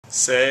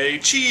Say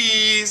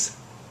cheese!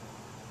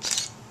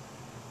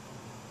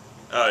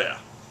 Oh yeah,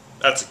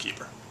 that's a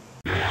keeper.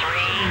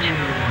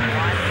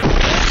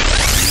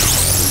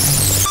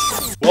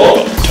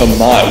 Welcome to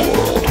my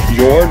world,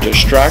 your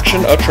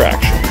distraction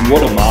attraction.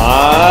 What am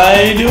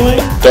I doing?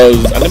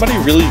 Does anybody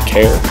really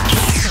care?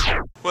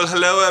 Well,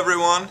 hello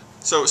everyone.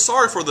 So,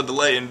 sorry for the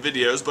delay in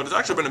videos, but it's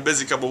actually been a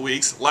busy couple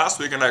weeks. Last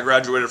weekend I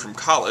graduated from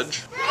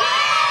college.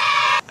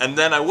 And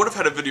then I would have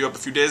had a video up a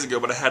few days ago,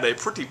 but I had a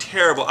pretty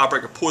terrible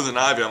outbreak of poison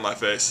ivy on my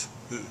face.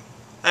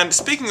 And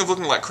speaking of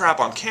looking like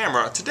crap on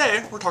camera,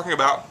 today we're talking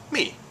about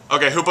me.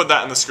 Okay, who put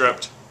that in the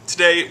script?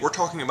 Today we're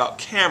talking about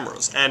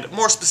cameras, and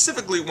more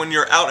specifically when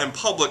you're out in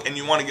public and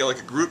you want to get like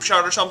a group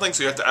shot or something,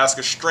 so you have to ask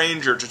a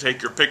stranger to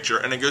take your picture,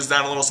 and it goes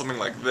down a little something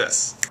like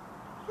this.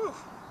 Whew,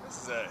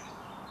 this is a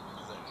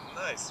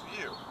nice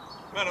view.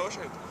 Man, I wish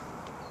I could...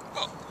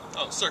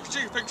 Oh, sir, could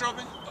you take a picture of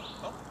me?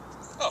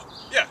 Oh,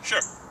 yeah,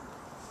 sure.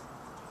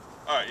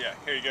 Alright, yeah,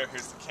 here you go.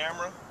 Here's the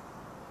camera.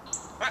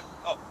 Alright,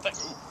 oh,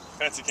 thanks. Ooh,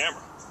 fancy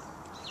camera.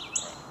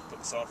 Alright, put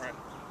this on right.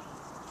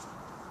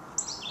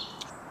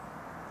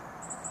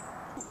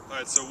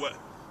 Alright, so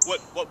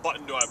what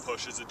button do I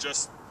push? Is it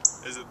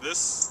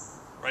this?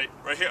 Right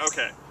here?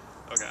 Okay.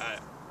 Okay,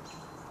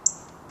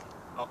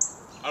 oh,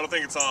 I don't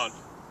think it's on.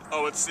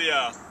 Oh, it's the,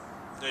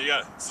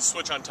 yeah, it's the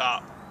switch on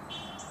top.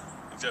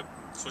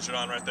 Except, switch it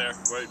on right there.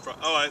 Right in front.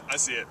 Oh, I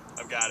see it.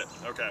 I've got it.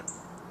 Okay.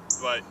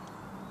 But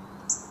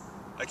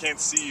I can't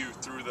see you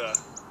through the...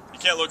 You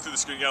can't look through the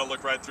screen, you gotta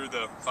look right through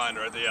the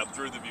finder, right there, yeah,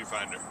 through the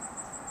viewfinder.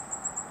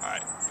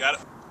 Alright, got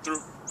it? Through...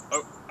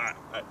 Oh, alright,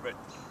 right.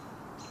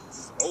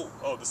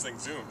 This thing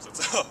zooms.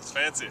 It's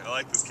fancy. I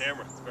like this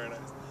camera. It's very nice.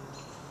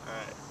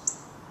 Alright.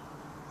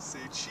 Say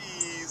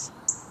cheese.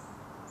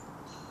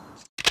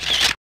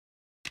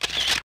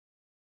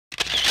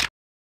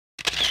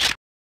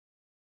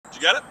 Did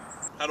you get it?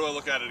 How do I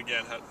look at it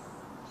again?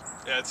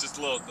 Yeah, it's just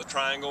the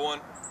triangle one.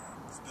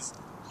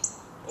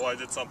 Oh, I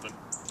did something.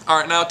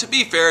 Alright, now to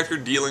be fair, if you're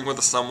dealing with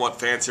a somewhat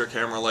fancier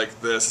camera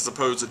like this, as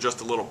opposed to just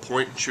a little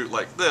point and shoot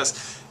like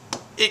this,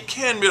 it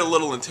can be a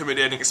little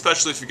intimidating,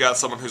 especially if you got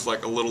someone who's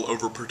like a little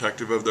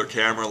overprotective of their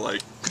camera,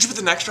 like, could you put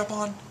the neck strap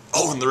on?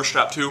 Oh, and the wrist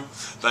strap too?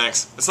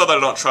 Thanks. It's not that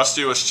I don't trust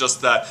you, it's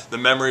just that the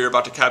memory you're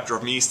about to capture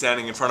of me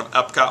standing in front of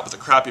Epcot with a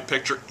crappy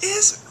picture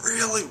isn't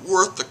really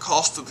worth the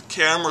cost of the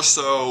camera,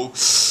 so...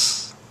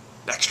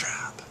 neck strap.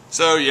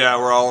 So yeah,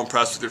 we're all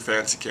impressed with your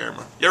fancy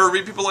camera. You ever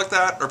read people like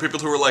that? Or people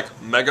who are like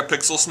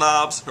megapixel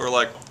snobs? Who are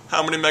like,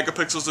 how many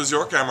megapixels does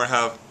your camera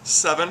have?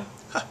 7?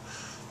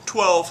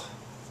 12.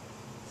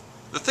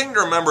 The thing to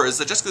remember is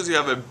that just because you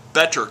have a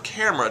better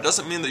camera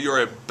doesn't mean that you're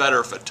a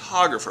better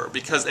photographer,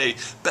 because a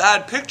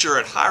bad picture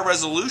at high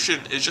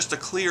resolution is just a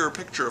clearer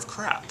picture of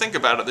crap. Think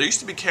about it, there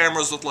used to be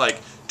cameras with like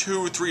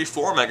 2, 3,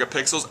 4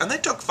 megapixels and they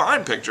took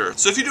fine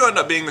pictures. So if you do end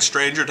up being the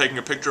stranger taking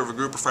a picture of a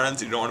group of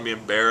friends and you don't want to be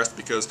embarrassed,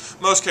 because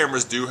most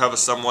cameras do have a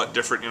somewhat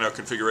different,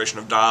 configuration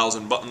of dials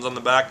and buttons on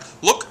the back,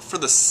 look for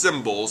the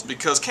symbols,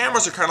 because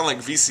cameras are kind of like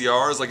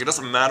VCRs, like it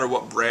doesn't matter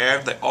what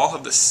brand, they all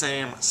have the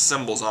same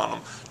symbols on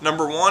them.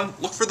 Number 1,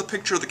 look for the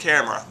picture of the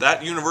camera.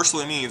 That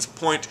universally means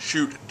point,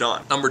 shoot,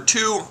 done. Number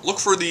 2, look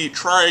for the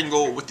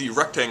triangle with the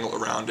rectangle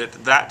around it.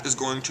 That is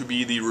going to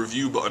be the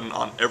review button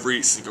on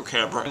every single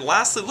camera. And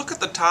lastly, look at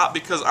the top,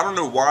 because I don't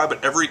know why,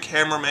 but every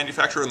camera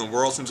manufacturer in the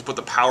world seems to put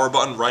the power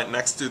button right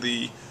next to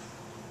the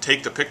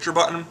take the picture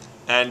button.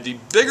 And the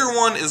bigger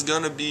one is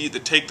going to be the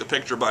take the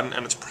picture button,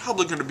 and it's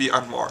probably going to be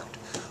unmarked.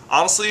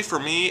 Honestly, for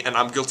me, and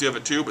I'm guilty of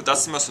it too, but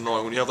that's the most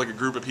annoying when you have like a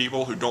group of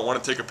people who don't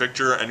want to take a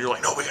picture and you're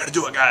like, no, we gotta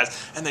do it,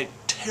 guys, and they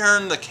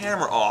turn the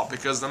camera off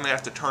because then they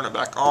have to turn it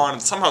back on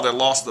and somehow they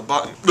lost the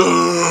button.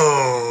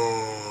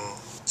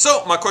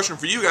 So, my question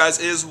for you guys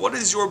is, what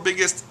is your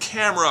biggest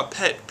camera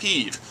pet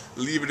peeve?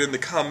 Leave it in the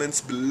comments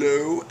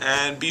below,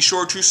 and be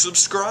sure to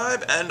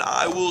subscribe, and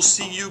I will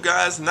see you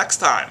guys next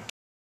time.